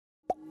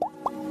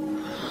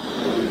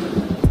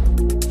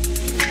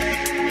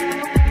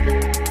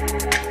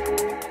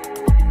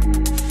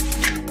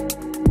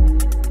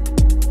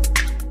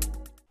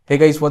Hey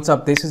guys, what's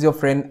up? This is your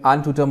friend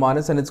and tutor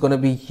Manas, and it's going to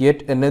be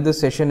yet another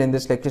session in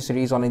this lecture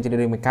series on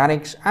engineering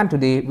mechanics. And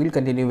today we'll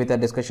continue with our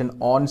discussion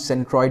on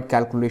centroid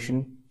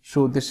calculation.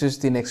 So this is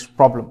the next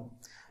problem.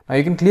 Now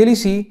you can clearly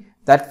see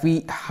that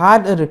we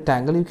had a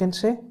rectangle, you can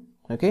say,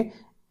 okay,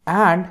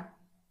 and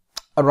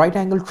a right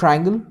angle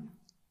triangle,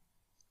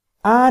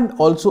 and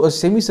also a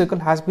semicircle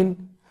has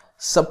been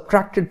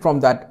subtracted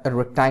from that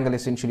rectangle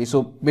essentially.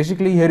 So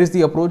basically here is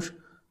the approach.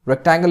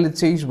 Rectangle,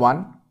 let's say, is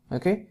 1,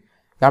 okay.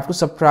 You have to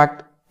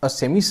subtract a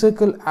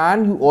semicircle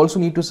and you also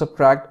need to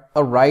subtract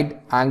a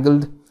right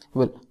angled,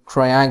 well,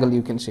 triangle,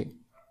 you can say.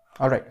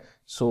 All right,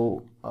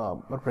 so a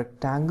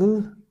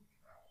rectangle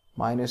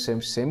minus a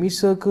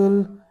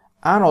semicircle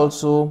and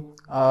also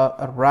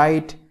a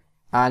right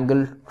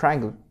angled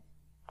triangle.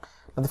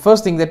 Now the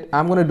first thing that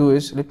I'm going to do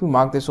is, let me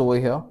mark this over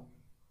here.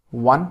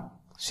 1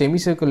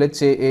 semicircle, let's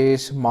say,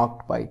 is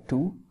marked by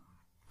 2,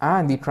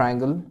 and the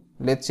triangle,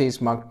 let's say,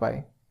 is marked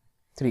by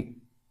 3.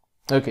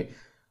 Okay,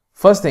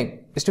 first thing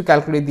is to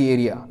calculate the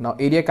area. Now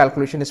area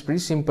calculation is pretty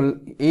simple.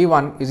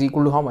 A1 is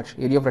equal to how much?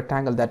 Area of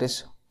rectangle, that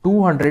is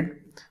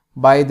 200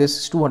 by this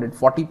is 200.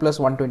 40 plus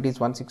 120 is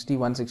 160.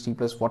 160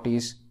 plus 40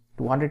 is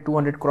 200.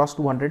 200 cross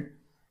 200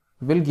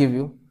 will give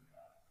you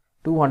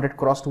 200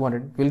 cross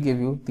 200 will give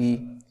you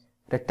the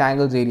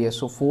rectangle's area.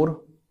 So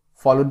 4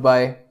 followed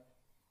by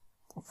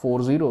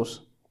 4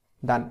 zeros.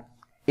 Done.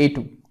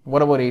 A2.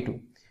 What about A2?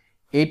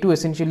 A2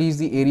 essentially is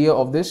the area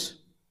of this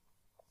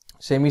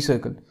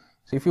semicircle.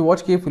 So if you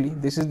watch carefully,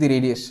 this is the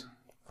radius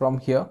from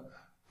here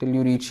till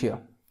you reach here.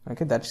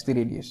 Okay, that's the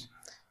radius.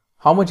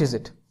 How much is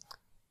it?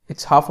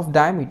 It's half of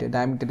diameter.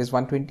 Diameter is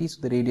 120,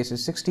 so the radius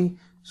is 60.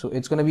 So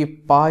it's going to be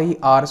pi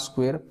r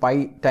square.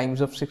 Pi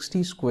times of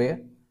 60 square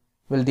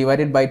will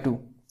divided by 2.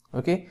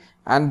 Okay,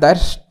 and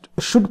that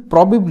should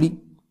probably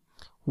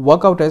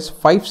work out as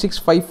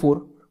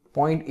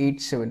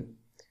 5654.87.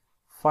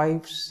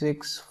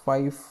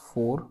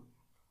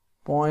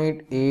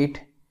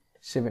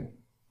 5654.87.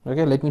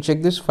 Okay, let me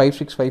check this.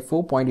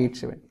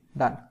 5654.87.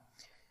 Done.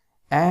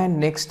 And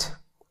next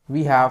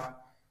we have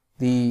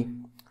the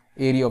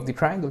area of the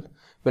triangle.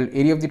 Well,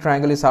 area of the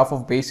triangle is half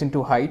of base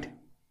into height.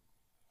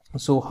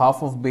 So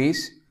half of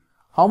base,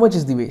 how much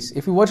is the base?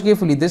 If you watch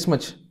carefully, this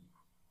much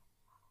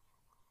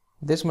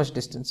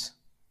distance.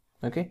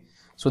 Okay,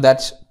 so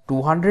that's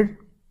 200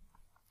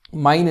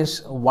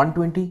 minus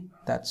 120,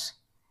 that's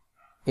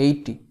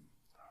 80.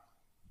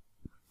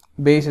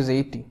 Base is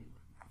 80.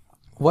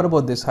 What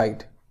about this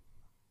height?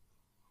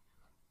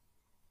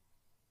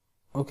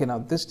 Okay, now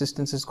this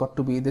distance has got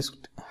to be, this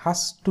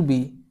has to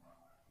be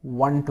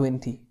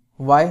 120.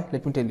 Why?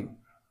 Let me tell you.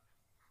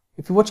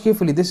 If you watch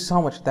carefully, this is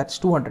how much? That's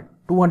 200.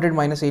 200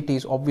 minus 80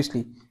 is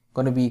obviously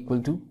going to be equal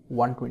to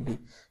 120.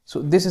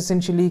 So this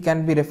essentially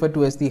can be referred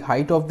to as the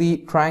height of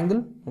the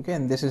triangle. Okay,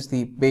 and this is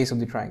the base of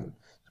the triangle.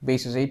 So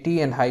base is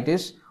 80 and height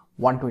is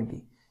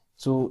 120.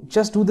 So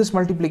just do this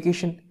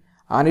multiplication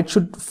and it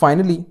should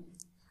finally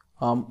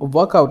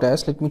work out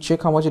as, let me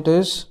check how much it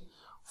is,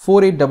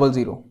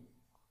 4800.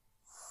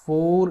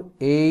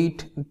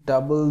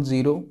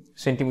 4800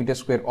 centimeter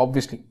square,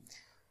 obviously.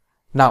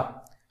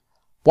 Now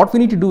what we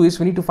need to do is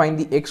we need to find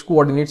the x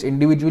coordinates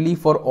individually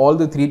for all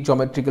the 3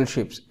 geometrical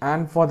shapes,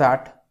 and for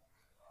that,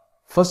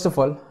 first of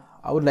all,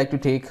 I would like to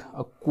take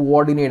a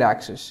coordinate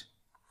axis.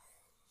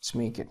 Let's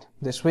make it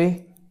this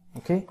way.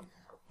 Okay,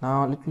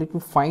 now let me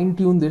fine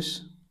tune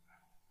this.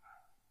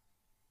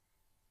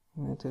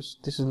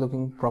 This is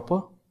looking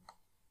proper.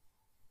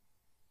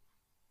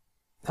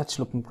 That's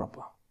looking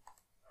proper.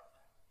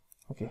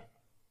 Okay,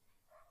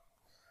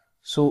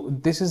 so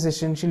this is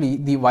essentially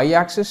the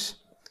y-axis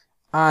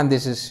and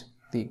this is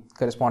the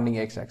corresponding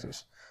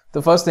x-axis.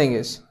 The first thing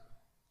is,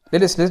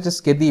 let's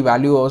just get the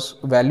values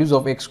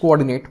of x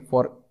coordinate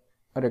for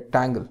a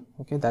rectangle.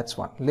 Okay, that's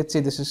 1. Let's say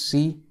this is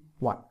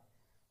C1.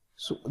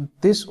 So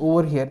this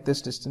over here,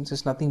 this distance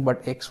is nothing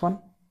but x1,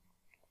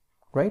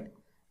 right?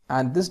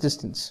 And this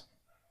distance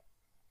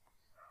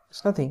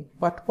is nothing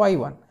but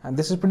y1. And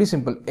this is pretty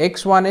simple.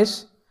 X1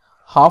 is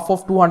half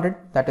of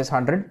 200, that is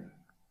 100.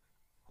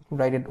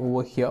 Write it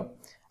over here,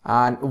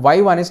 and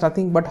y1 is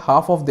nothing but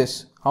half of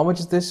this. How much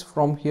is this?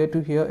 From here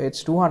to here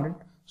it's 200,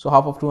 so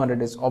half of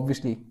 200 is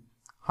obviously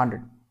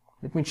 100.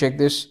 Let me check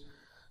this.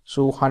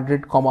 So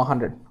 100 comma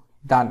 100.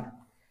 Done.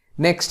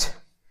 Next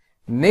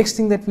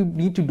thing that we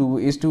need to do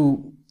is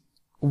to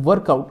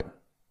work out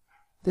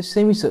this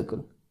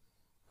semicircle.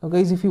 Now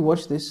guys, if you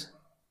watch this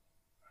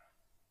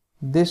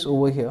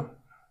over here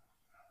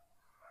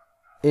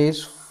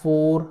is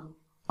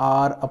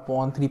 4r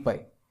upon 3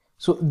 pi.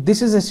 So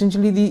this is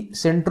essentially the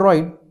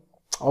centroid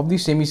of the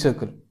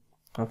semicircle.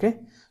 Okay,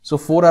 so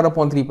 4r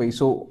upon 3 pi.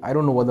 So I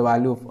don't know what the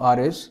value of r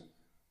is.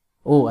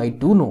 Oh, I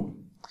do know.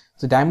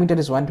 So diameter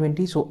is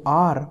 120. So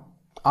r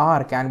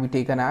can be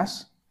taken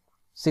as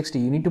 60.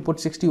 You need to put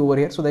 60 over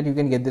here so that you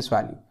can get this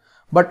value.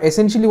 But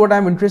essentially what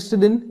I'm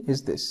interested in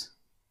is this.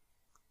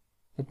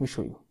 Let me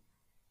show you.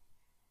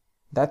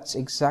 That's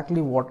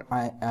exactly what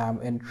I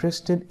am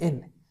interested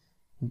in.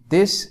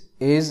 This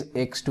is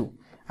x2.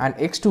 And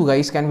x2,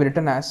 guys, can be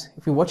written as,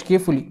 if you watch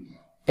carefully,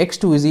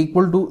 x2 is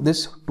equal to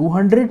this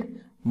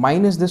 200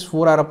 minus this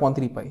 4r upon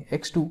 3 pi.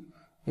 x2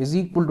 is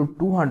equal to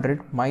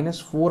 200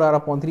 minus 4r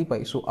upon 3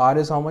 pi. So r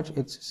is how much?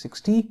 It's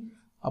 60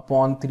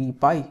 upon 3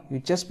 pi. You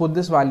just put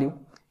this value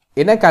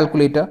in a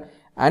calculator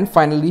and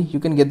finally you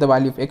can get the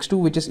value of x2,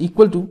 which is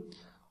equal to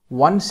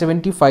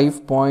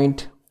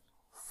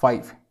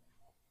 175.5.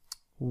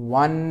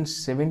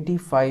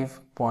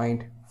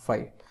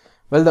 175.5.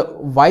 Well, the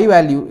y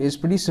value is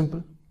pretty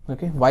simple.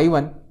 Okay,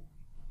 y1,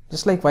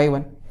 just like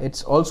y1,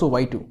 it's also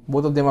y2.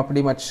 Both of them are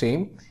pretty much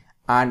same,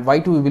 and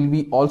y2 will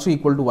be also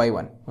equal to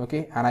y1.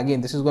 Okay, and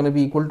again this is going to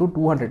be equal to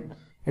 200.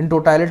 In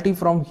totality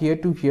from here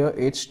to here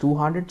it's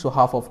 200, so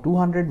half of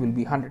 200 will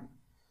be 100.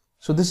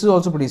 So this is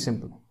also pretty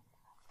simple,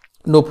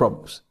 no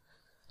problems.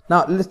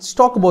 Now let's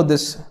talk about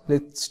this.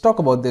 Let's talk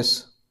about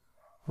this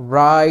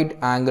right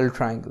angle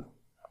triangle.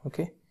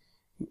 Okay,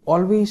 you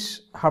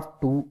always have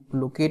to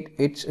locate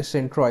its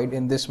centroid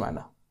in this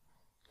manner.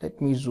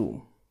 Let me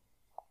zoom.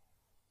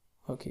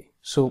 Okay,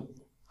 so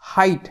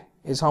height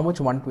is how much?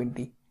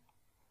 120.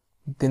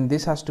 Then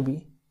this has to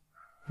be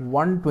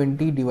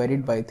 120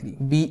 divided by 3,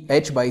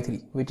 h by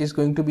 3, which is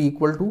going to be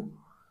equal to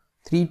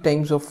 3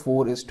 times of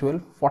 4 is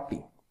 12,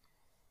 40.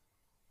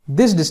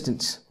 This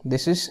distance,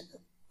 this is,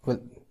 well,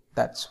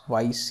 that's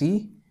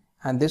yc,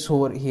 and this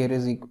over here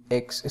is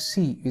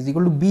xc is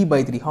equal to b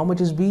by 3. How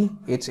much is b?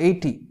 It's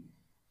 80.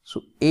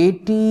 So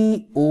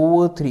 80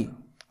 over 3.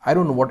 I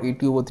don't know what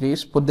 80 over 3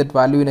 is. Put that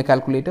value in a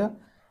calculator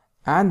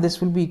and this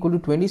will be equal to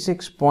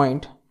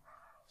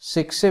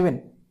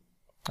 26.67.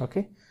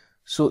 Okay.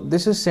 So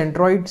this is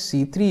centroid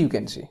C3, you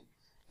can say.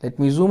 Let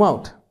me zoom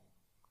out.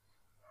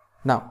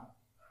 Now,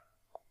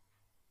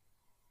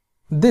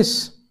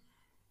 this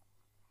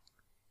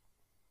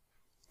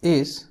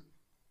is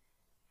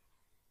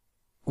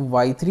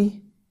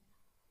y3.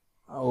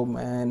 Oh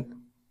man,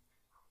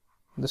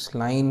 this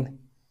line.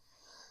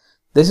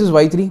 This is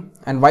y3,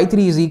 and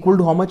y3 is equal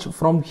to how much?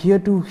 From here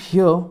to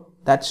here,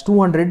 that's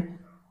 200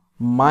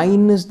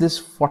 minus this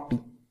 40.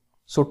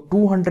 So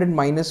 200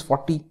 minus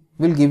 40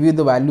 will give you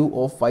the value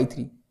of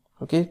y3.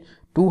 Okay,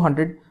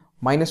 200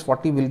 minus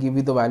 40 will give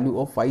you the value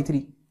of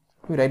y3.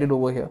 We write it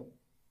over here.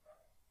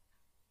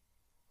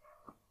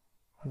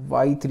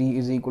 y3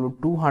 is equal to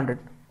 200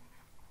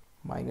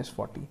 minus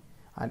 40,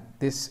 and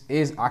this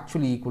is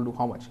actually equal to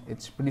how much?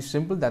 It's pretty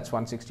simple. That's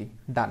 160.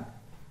 Done.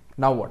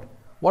 Now what?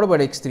 What about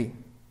x3?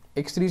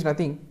 x3 is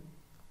nothing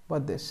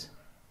but this.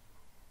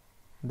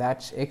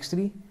 That's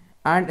x3,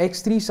 and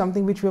x3 is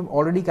something which we have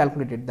already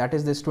calculated. That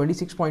is this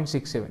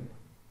 26.67.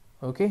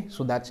 Okay,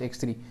 so that's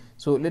x3.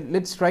 So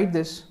let's write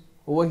this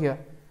over here.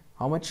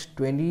 How much?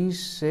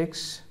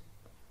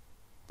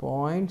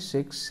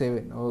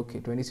 26.67. Okay,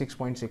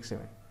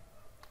 26.67.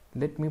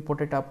 Let me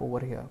put it up over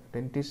here.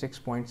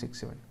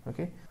 26.67.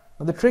 Okay.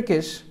 Now the trick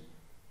is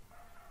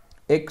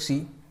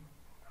xc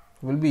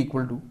will be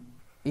equal to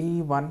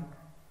a1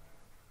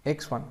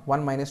 x1,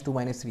 1 minus 2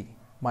 minus 3,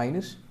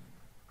 minus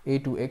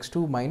a2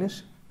 x2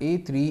 minus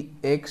a3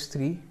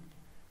 x3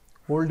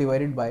 whole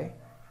divided by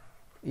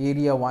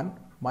area 1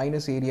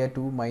 minus area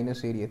 2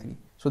 minus area 3.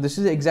 So this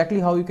is exactly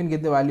how you can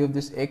get the value of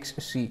this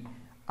xc,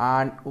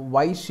 and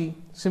yc,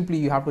 simply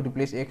you have to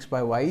replace x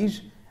by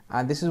y's,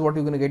 and this is what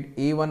you're going to get: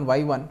 a1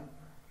 y1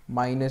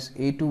 minus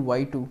a2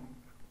 y2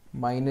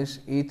 minus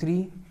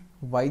a3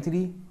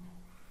 y3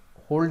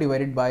 whole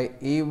divided by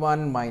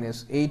a1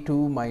 minus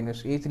a2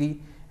 minus a3.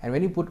 And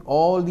when you put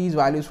all these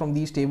values from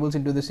these tables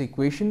into this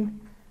equation,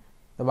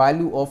 the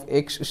value of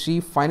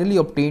xc finally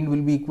obtained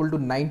will be equal to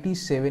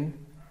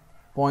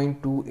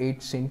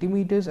 97.28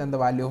 centimeters, and the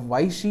value of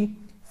yc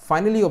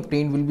finally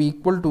obtained will be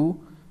equal to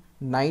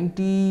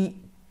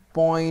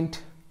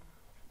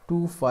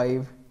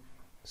 90.25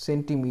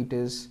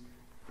 centimeters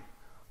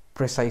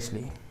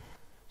precisely.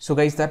 So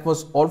guys, that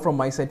was all from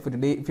my side for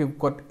today. If you've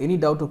got any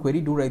doubt or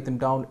query, do write them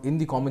down in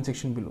the comment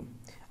section below.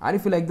 And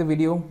if you like the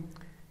video,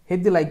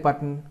 hit the like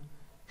button,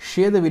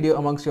 share the video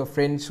amongst your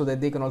friends so that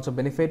they can also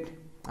benefit.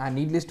 And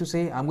needless to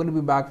say, I'm going to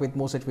be back with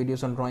more such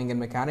videos on drawing and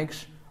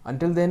mechanics.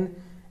 Until then,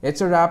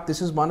 it's a wrap.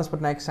 This is Manas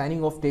Patnaik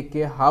signing off. Take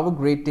care. Have a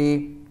great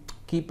day.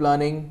 Keep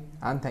learning,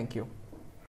 and thank you.